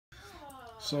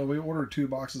So we ordered 2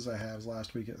 boxes of halves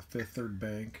last week at the Fifth Third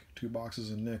Bank, 2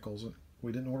 boxes of nickels.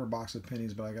 We didn't order a box of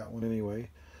pennies, but I got one anyway.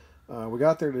 We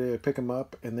got there today to pick them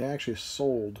up, and they actually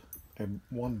sold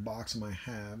one box of my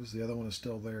halves. The other one is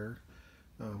still there.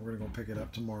 We're going to go pick it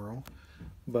up tomorrow.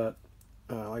 But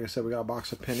like I said, we got a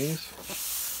box of pennies.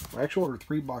 I actually ordered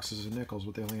 3 boxes of nickels,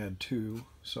 but they only had 2.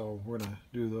 So we're going to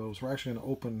do those. We're actually going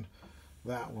to open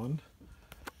that one.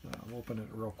 I'll open it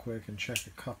real quick and check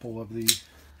a couple of the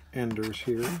enders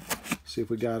here. See if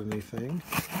we got anything.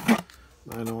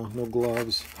 I know, no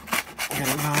gloves. I got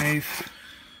a knife.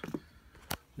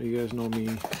 You guys know me.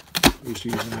 I used to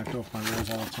use a knife to open my rolls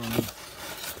all the time.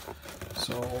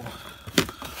 So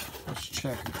let's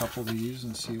check a couple of these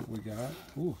and see what we got.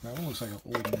 Ooh, that one looks like an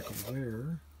old nickel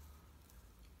there.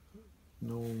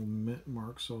 No mint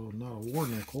mark, so not a war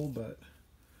nickel, but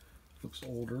looks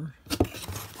older.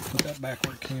 Put that back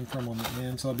where it came from on the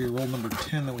end. So that'll be roll number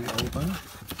 10 that we open.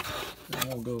 And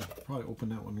we'll go probably open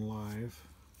that one live.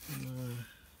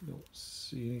 Don't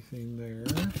see anything there.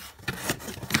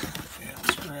 Yeah,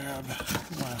 let's grab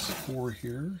the last 4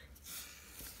 here.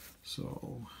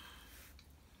 So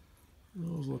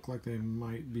those look like they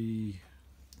might be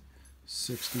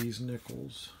 60s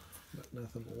nickels, but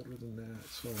nothing older than that.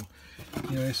 So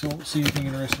anyway, so don't see anything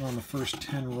interesting on the first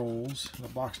 10 rolls. The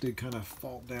box did kind of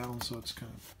fall down, so it's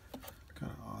kind of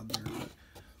odd there. But,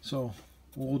 so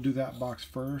we'll do that box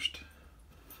first.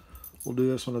 We'll do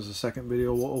this one as a second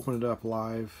video. We'll open it up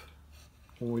live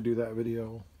when we do that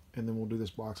video, and then we'll do this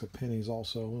box of pennies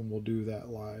also, and we'll do that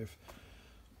live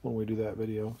when we do that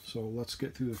video. So let's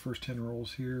get through the first 10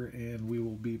 rolls here, and we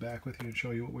will be back with you and show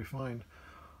you what we find.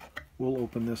 We'll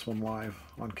open this one live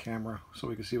on camera so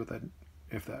we can see what that,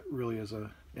 if that really is a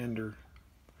ender.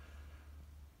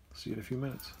 See you in a few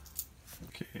minutes.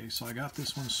 Okay, so I got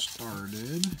this one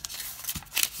started,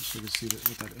 so you can see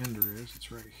what that ender is.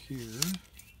 It's right here.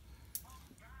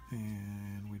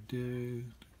 And we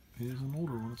did, it is an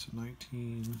older one. It's a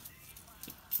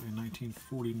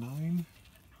 1949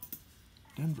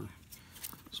 Denver.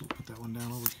 So we'll put that one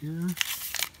down over here.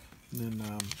 And then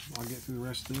I'll get through the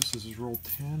rest of this. This is roll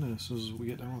 10, and as soon as we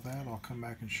get done with that, I'll come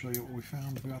back and show you what we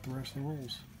found if we got the rest of the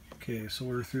rolls. Okay, so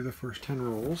we're through the first 10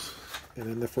 rolls. And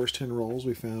in the first 10 rolls,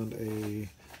 we found a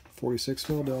 46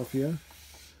 Philadelphia,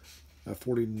 a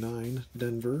 49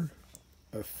 Denver,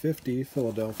 a 50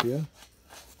 Philadelphia,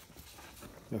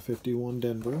 a 51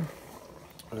 Denver,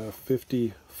 a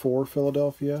 54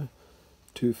 Philadelphia,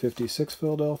 2 56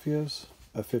 Philadelphias,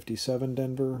 a 57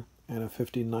 Denver, and a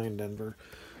 59 Denver.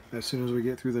 As soon as we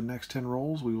get through the next 10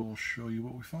 rolls, we will show you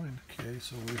what we find. Okay,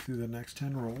 so we're through the next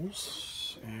 10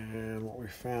 rolls, and what we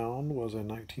found was a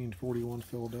 1941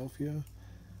 Philadelphia,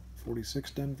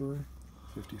 46 Denver,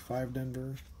 55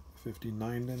 Denver,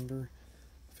 59 Denver,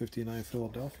 59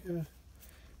 Philadelphia,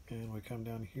 and we come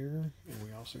down here, and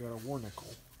we also got a war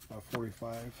nickel, a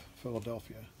 45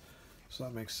 Philadelphia. So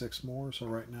that makes 6 more. So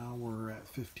right now we're at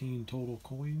 15 total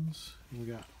coins. We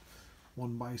got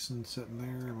 1 bison sitting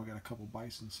there, and we got a couple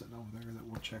bison sitting over there that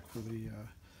we'll check for the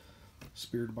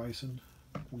speared bison.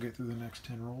 We'll get through the next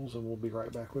 10 rolls, and we'll be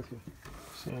right back with you.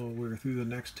 So we're through the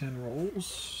next 10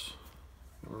 rolls.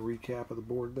 A recap of the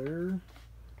board there.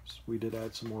 So we did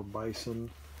add some more bison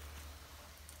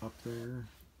up there,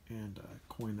 and a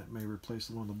coin that may replace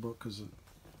the one in the book because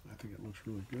I think it looks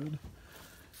really good.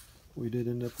 We did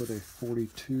end up with a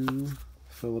 42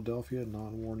 Philadelphia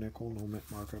non-war nickel, no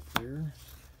mint mark up there,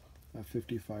 a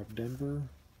 55 Denver,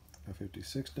 a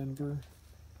 56 Denver,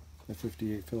 a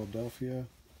 58 Philadelphia,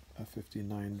 a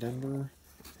 59 Denver.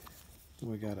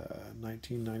 We got a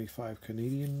 1995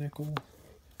 Canadian nickel,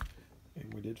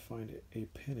 and we did find a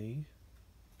penny,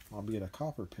 albeit a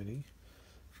copper penny.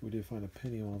 We did find a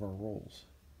penny in one of our rolls,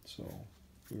 so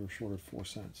we were shorted 4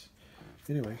 cents.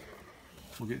 Anyway,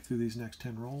 we'll get through these next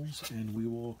 10 rolls, and we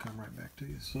will come right back to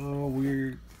you. So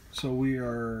we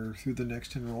are through the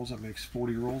next 10 rolls. That makes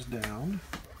 40 rolls down.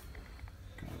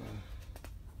 Got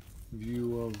a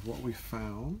view of what we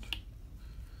found.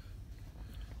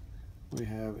 We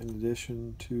have, in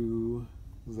addition to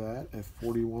that, a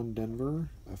 41 Denver,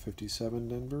 a 57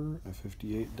 Denver, a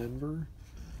 58 Denver,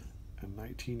 a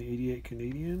 1988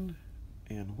 Canadian,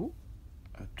 and whoop,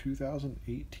 a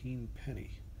 2018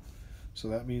 penny. So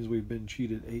that means we've been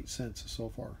cheated 8 cents so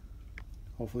far.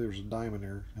 Hopefully there's a dime in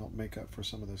there to help make up for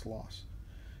some of this loss.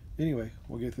 Anyway,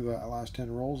 we'll get through that last 10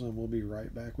 rolls, and we'll be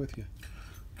right back with you.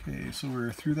 Okay, so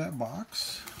we're through that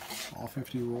box, all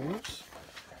 50 rolls.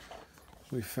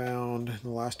 We found in the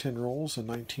last 10 rolls a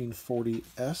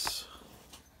 1940S.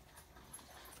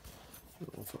 I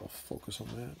don't know if it'll focus on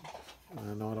that.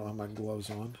 I know I don't have my gloves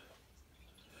on.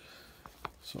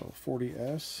 So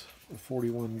 40S,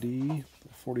 41D,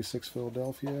 46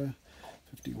 Philadelphia,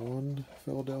 51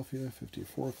 Philadelphia,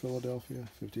 54 Philadelphia,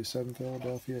 57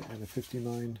 Philadelphia, and a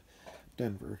 59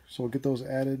 Denver. So we'll get those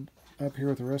added up here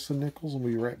with the rest of the nickels, and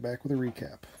we'll be right back with a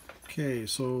recap. Okay,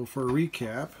 so for a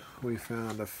recap, we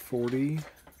found a 40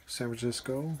 San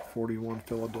Francisco, 41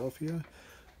 Philadelphia,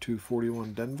 2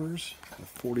 41 Denvers, a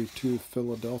 42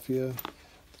 Philadelphia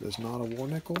that is not a war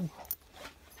nickel.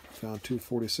 Found 2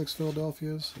 46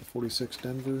 Philadelphias, a 46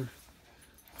 Denver,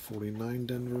 a 49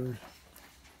 Denver,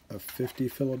 a 50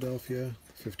 Philadelphia,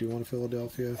 51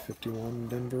 Philadelphia, 51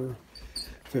 Denver,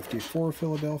 54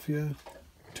 Philadelphia,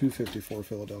 2 54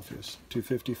 Philadelphias, 2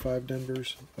 55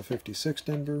 Denvers, a 56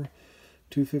 Denver,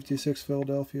 2 56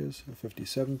 Philadelphias, a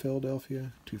 57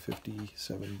 Philadelphia, 2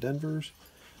 57 Denvers,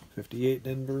 58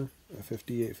 Denver, a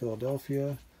 58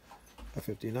 Philadelphia, a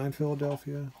 59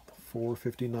 Philadelphia, 4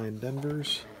 59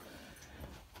 Denvers,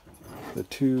 the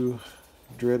 2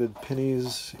 dreaded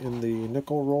pennies in the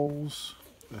nickel rolls,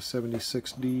 a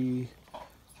 76D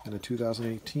and a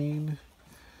 2018,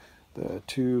 the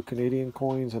 2 Canadian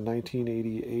coins, a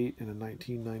 1988 and a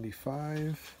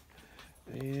 1995,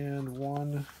 and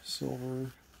 1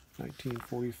 silver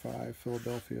 1945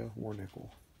 Philadelphia war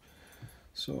nickel.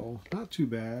 So not too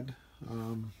bad.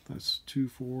 That's 2,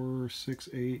 4, 6,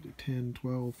 8, 10,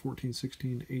 12, 14,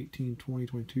 16, 18, 20,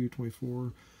 22,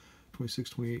 24, 26,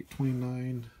 28,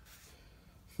 29,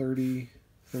 30,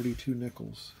 32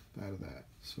 nickels out of that.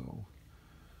 So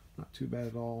not too bad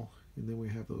at all. And then we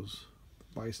have those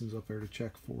bisons up there to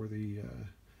check for the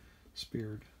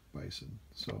speared bison.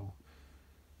 So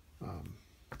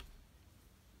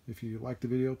if you like the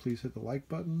video, please hit the like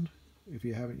button. If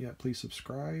you haven't yet, please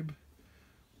subscribe.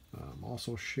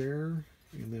 Also share,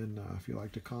 and then if you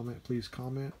like to comment, please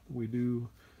comment. We do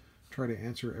try to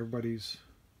answer everybody's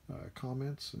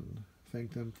comments and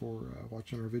thank them for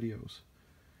watching our videos.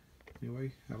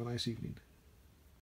 Anyway, have a nice evening.